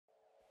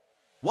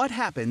What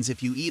happens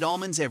if you eat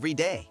almonds every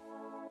day?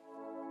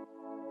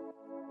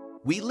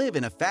 We live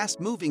in a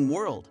fast-moving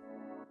world.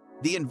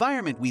 The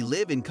environment we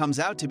live in comes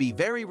out to be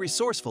very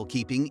resourceful,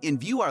 keeping in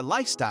view our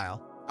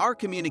lifestyle, our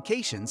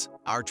communications,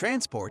 our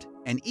transport,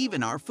 and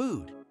even our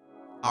food.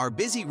 Our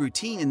busy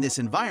routine in this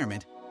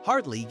environment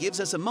hardly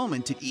gives us a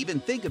moment to even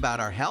think about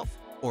our health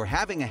or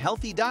having a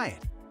healthy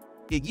diet.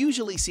 It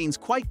usually seems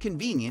quite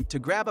convenient to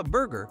grab a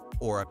burger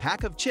or a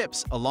pack of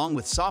chips along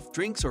with soft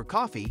drinks or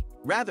coffee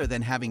rather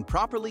than having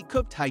properly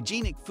cooked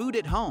hygienic food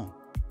at home.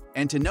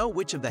 And to know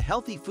which of the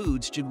healthy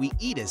foods should we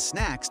eat as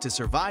snacks to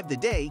survive the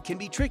day can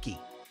be tricky.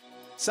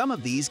 Some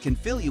of these can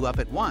fill you up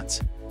at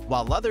once,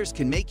 while others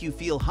can make you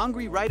feel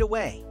hungry right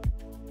away.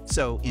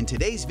 So, in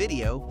today's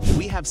video,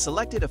 we have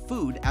selected a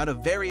food out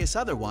of various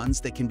other ones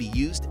that can be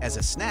used as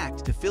a snack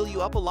to fill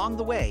you up along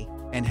the way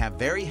and have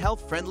very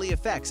health-friendly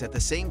effects at the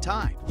same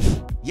time.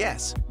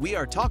 Yes, we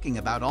are talking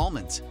about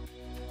almonds.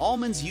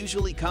 Almonds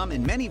usually come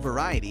in many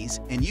varieties,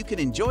 and you can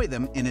enjoy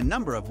them in a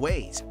number of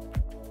ways.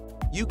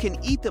 You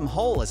can eat them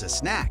whole as a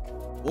snack,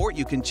 or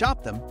you can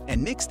chop them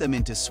and mix them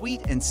into sweet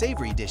and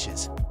savory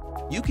dishes.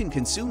 You can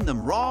consume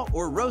them raw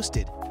or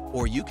roasted,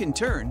 or you can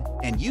turn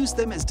and use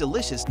them as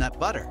delicious nut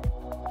butter.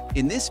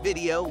 In this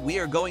video, we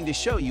are going to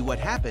show you what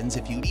happens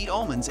if you eat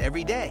almonds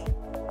every day.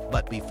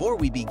 But before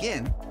we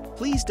begin,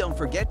 please don't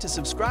forget to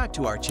subscribe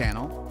to our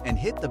channel and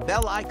hit the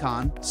bell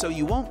icon so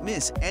you won't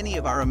miss any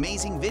of our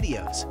amazing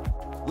videos.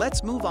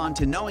 Let's move on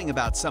to knowing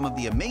about some of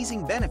the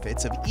amazing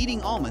benefits of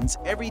eating almonds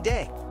every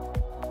day.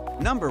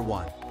 Number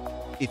 1.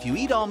 If you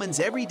eat almonds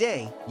every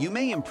day, you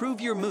may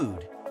improve your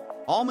mood.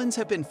 Almonds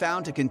have been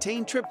found to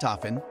contain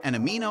tryptophan, an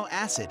amino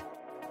acid.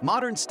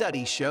 Modern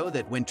studies show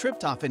that when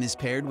tryptophan is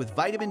paired with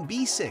vitamin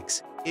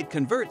B6, it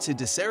converts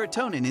into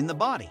serotonin in the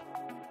body.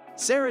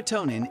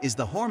 Serotonin is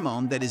the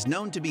hormone that is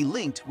known to be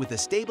linked with the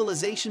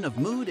stabilization of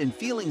mood and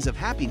feelings of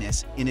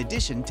happiness in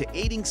addition to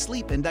aiding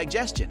sleep and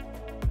digestion.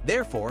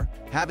 Therefore,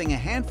 having a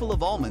handful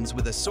of almonds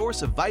with a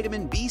source of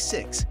vitamin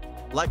B6,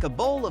 like a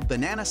bowl of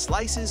banana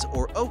slices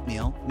or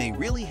oatmeal, may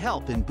really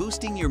help in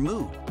boosting your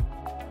mood.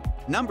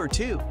 Number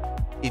 2.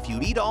 If you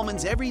eat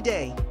almonds every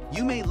day,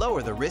 you may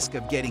lower the risk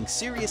of getting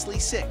seriously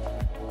sick.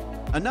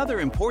 Another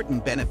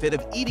important benefit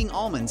of eating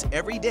almonds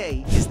every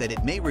day is that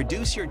it may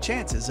reduce your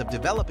chances of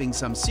developing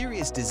some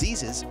serious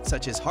diseases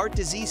such as heart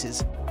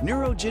diseases,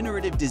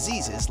 neurodegenerative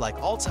diseases like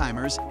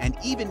Alzheimer's, and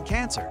even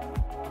cancer.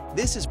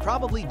 This is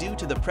probably due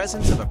to the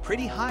presence of a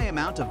pretty high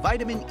amount of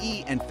vitamin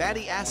E and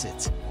fatty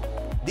acids.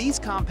 These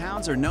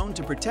compounds are known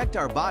to protect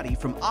our body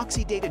from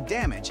oxidative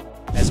damage,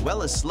 as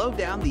well as slow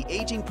down the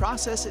aging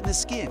process in the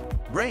skin,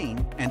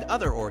 brain, and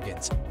other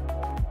organs.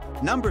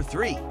 Number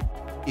 3.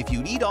 If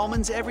you eat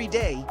almonds every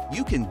day,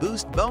 you can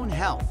boost bone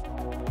health.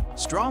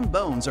 Strong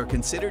bones are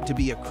considered to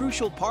be a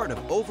crucial part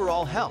of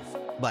overall health,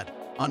 but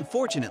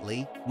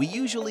unfortunately, we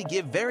usually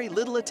give very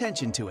little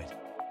attention to it.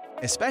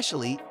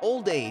 Especially,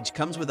 old age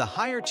comes with a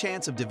higher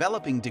chance of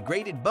developing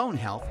degraded bone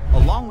health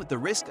along with the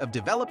risk of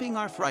developing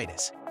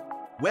arthritis.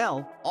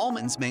 Well,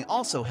 almonds may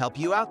also help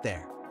you out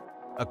there.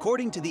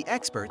 According to the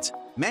experts,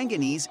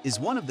 manganese is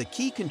one of the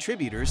key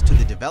contributors to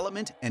the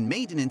development and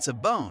maintenance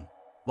of bone,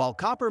 while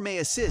copper may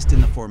assist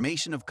in the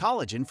formation of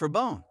collagen for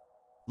bone.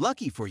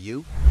 Lucky for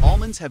you,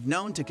 almonds have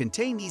known to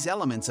contain these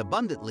elements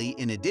abundantly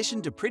in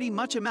addition to pretty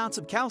much amounts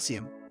of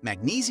calcium,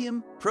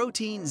 magnesium,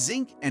 protein,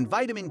 zinc, and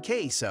vitamin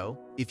K. So,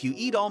 if you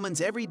eat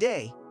almonds every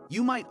day,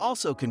 you might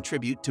also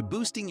contribute to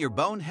boosting your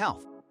bone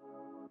health.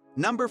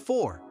 Number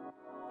 4.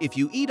 If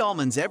you eat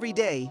almonds every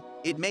day,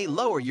 it may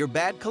lower your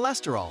bad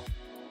cholesterol.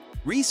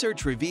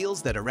 Research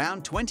reveals that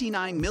around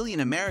 29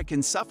 million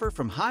Americans suffer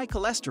from high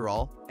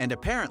cholesterol, and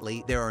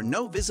apparently there are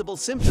no visible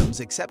symptoms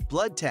except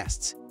blood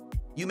tests.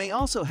 You may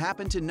also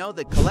happen to know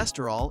that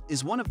cholesterol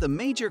is one of the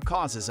major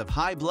causes of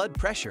high blood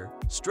pressure,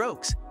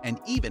 strokes,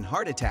 and even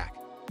heart attack.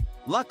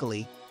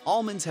 Luckily,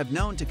 almonds have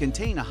known to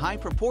contain a high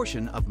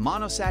proportion of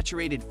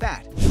monosaturated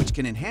fat, which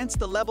can enhance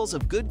the levels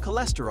of good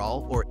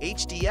cholesterol or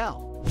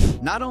HDL.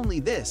 Not only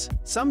this,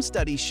 some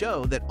studies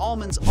show that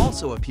almonds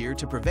also appear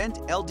to prevent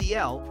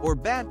LDL or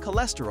bad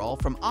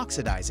cholesterol from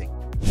oxidizing.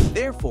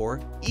 Therefore,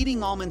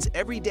 eating almonds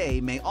every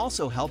day may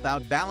also help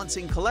out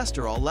balancing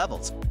cholesterol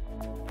levels.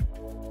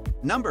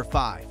 Number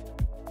 5.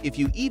 If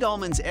you eat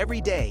almonds every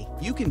day,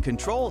 you can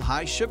control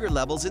high sugar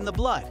levels in the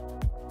blood.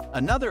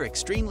 Another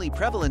extremely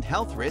prevalent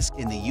health risk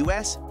in the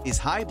US is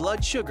high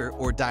blood sugar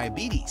or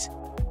diabetes.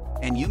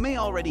 And you may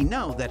already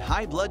know that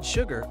high blood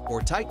sugar or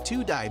type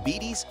 2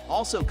 diabetes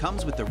also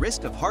comes with the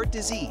risk of heart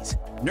disease,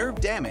 nerve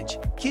damage,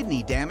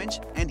 kidney damage,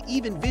 and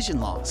even vision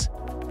loss.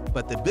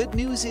 But the good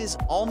news is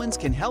almonds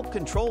can help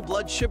control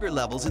blood sugar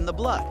levels in the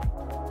blood.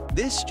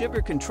 This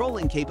sugar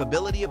controlling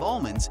capability of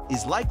almonds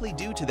is likely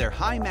due to their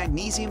high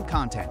magnesium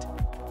content.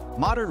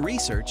 Modern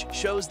research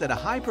shows that a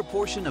high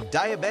proportion of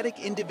diabetic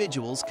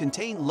individuals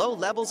contain low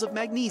levels of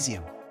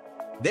magnesium.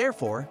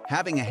 Therefore,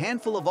 having a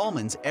handful of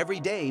almonds every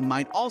day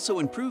might also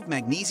improve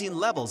magnesium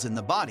levels in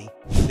the body,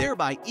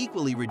 thereby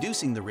equally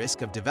reducing the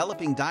risk of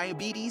developing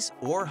diabetes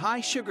or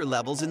high sugar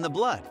levels in the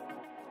blood.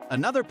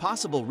 Another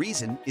possible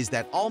reason is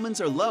that almonds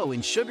are low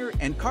in sugar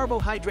and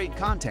carbohydrate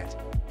content.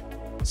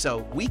 So,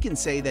 we can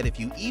say that if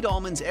you eat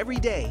almonds every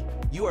day,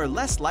 you are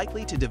less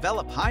likely to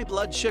develop high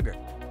blood sugar.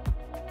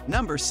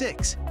 Number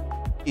 6.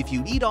 If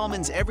you eat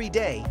almonds every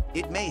day,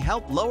 it may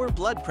help lower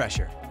blood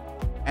pressure.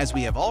 As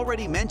we have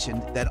already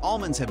mentioned that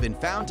almonds have been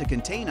found to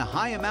contain a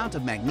high amount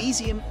of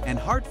magnesium and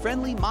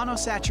heart-friendly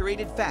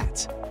monosaturated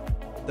fats.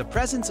 The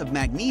presence of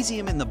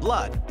magnesium in the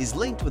blood is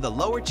linked with a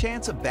lower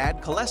chance of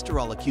bad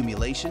cholesterol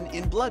accumulation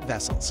in blood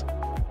vessels.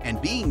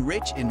 And being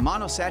rich in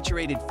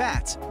monosaturated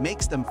fats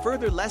makes them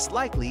further less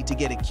likely to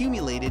get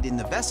accumulated in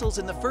the vessels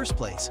in the first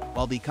place,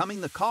 while becoming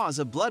the cause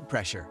of blood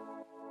pressure.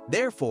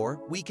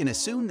 Therefore, we can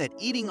assume that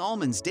eating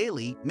almonds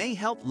daily may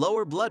help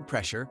lower blood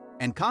pressure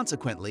and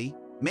consequently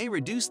may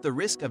reduce the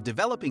risk of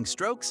developing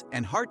strokes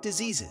and heart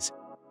diseases.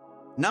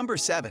 Number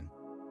 7.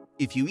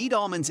 If you eat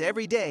almonds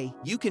every day,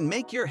 you can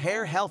make your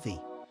hair healthy.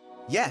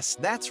 Yes,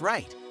 that's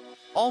right.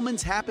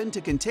 Almonds happen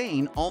to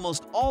contain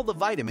almost all the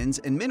vitamins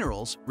and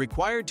minerals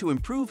required to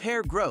improve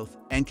hair growth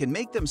and can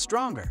make them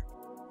stronger.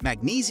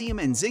 Magnesium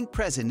and zinc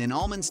present in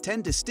almonds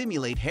tend to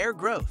stimulate hair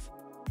growth.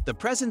 The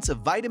presence of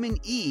vitamin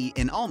E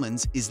in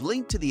almonds is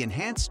linked to the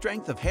enhanced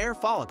strength of hair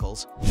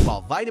follicles,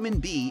 while vitamin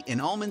B in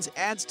almonds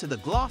adds to the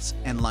gloss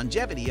and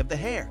longevity of the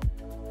hair.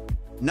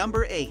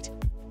 Number 8.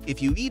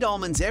 If you eat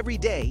almonds every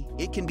day,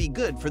 it can be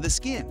good for the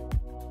skin.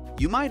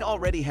 You might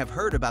already have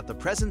heard about the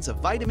presence of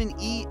vitamin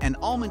E and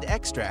almond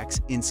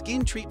extracts in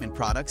skin treatment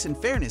products and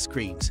fairness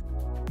creams.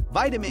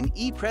 Vitamin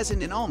E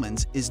present in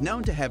almonds is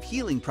known to have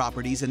healing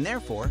properties and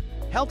therefore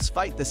helps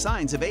fight the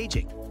signs of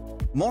aging.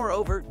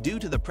 Moreover, due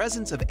to the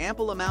presence of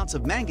ample amounts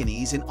of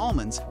manganese in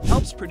almonds,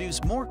 helps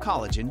produce more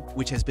collagen,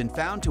 which has been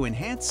found to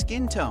enhance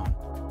skin tone.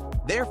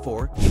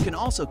 Therefore, you can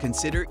also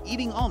consider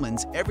eating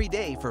almonds every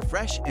day for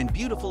fresh and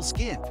beautiful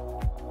skin.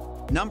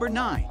 Number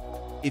 9.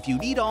 If you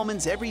eat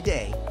almonds every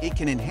day, it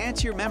can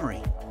enhance your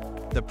memory.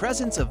 The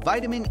presence of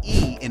vitamin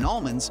E in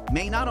almonds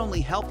may not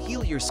only help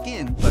heal your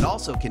skin, but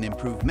also can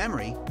improve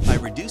memory by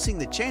reducing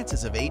the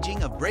chances of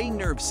aging of brain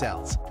nerve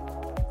cells.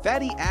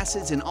 Fatty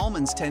acids in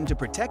almonds tend to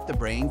protect the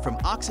brain from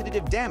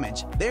oxidative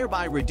damage,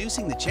 thereby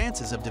reducing the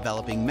chances of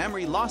developing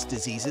memory loss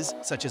diseases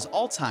such as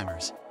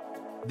Alzheimer's.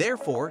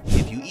 Therefore,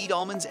 if you eat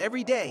almonds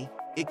every day,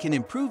 it can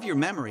improve your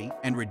memory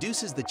and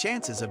reduces the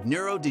chances of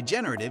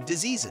neurodegenerative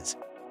diseases.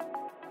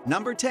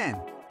 Number 10.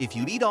 If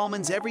you eat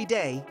almonds every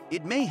day,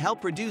 it may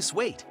help reduce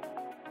weight.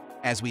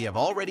 As we have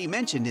already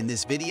mentioned in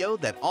this video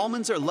that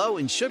almonds are low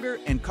in sugar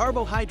and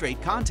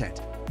carbohydrate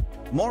content.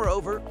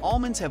 Moreover,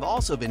 almonds have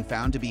also been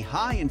found to be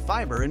high in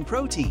fiber and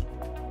protein.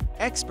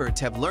 Experts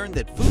have learned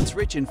that foods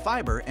rich in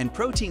fiber and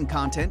protein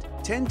content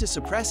tend to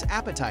suppress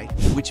appetite,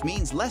 which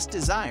means less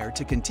desire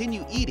to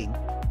continue eating,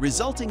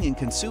 resulting in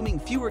consuming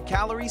fewer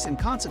calories and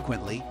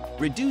consequently,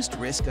 reduced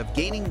risk of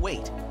gaining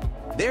weight.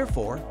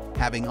 Therefore,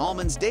 having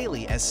almonds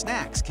daily as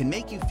snacks can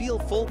make you feel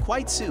full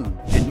quite soon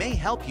and may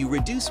help you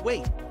reduce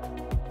weight.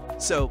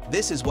 So,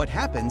 this is what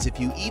happens if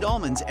you eat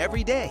almonds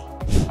every day.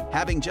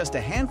 Having just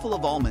a handful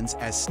of almonds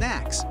as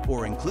snacks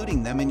or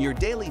including them in your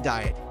daily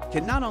diet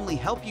can not only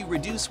help you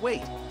reduce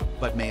weight,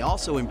 but may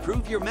also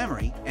improve your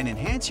memory and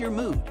enhance your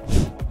mood.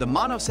 The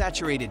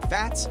monosaturated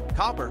fats,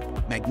 copper,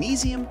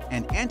 magnesium,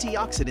 and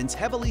antioxidants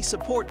heavily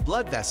support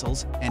blood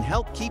vessels and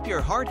help keep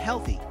your heart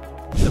healthy.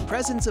 The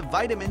presence of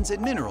vitamins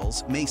and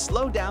minerals may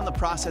slow down the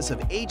process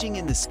of aging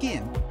in the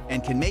skin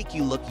and can make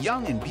you look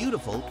young and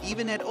beautiful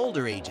even at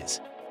older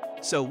ages.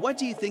 So what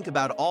do you think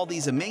about all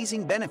these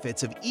amazing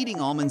benefits of eating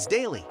almonds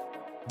daily?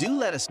 Do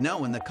let us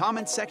know in the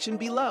comments section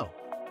below.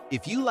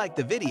 If you liked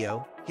the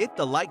video, hit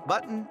the like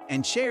button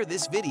and share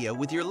this video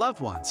with your loved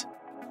ones.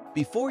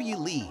 Before you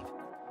leave,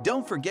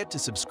 don't forget to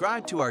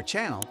subscribe to our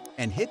channel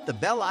and hit the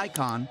bell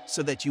icon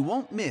so that you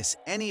won't miss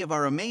any of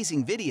our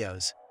amazing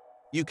videos.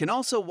 You can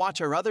also watch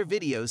our other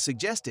videos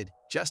suggested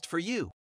just for you.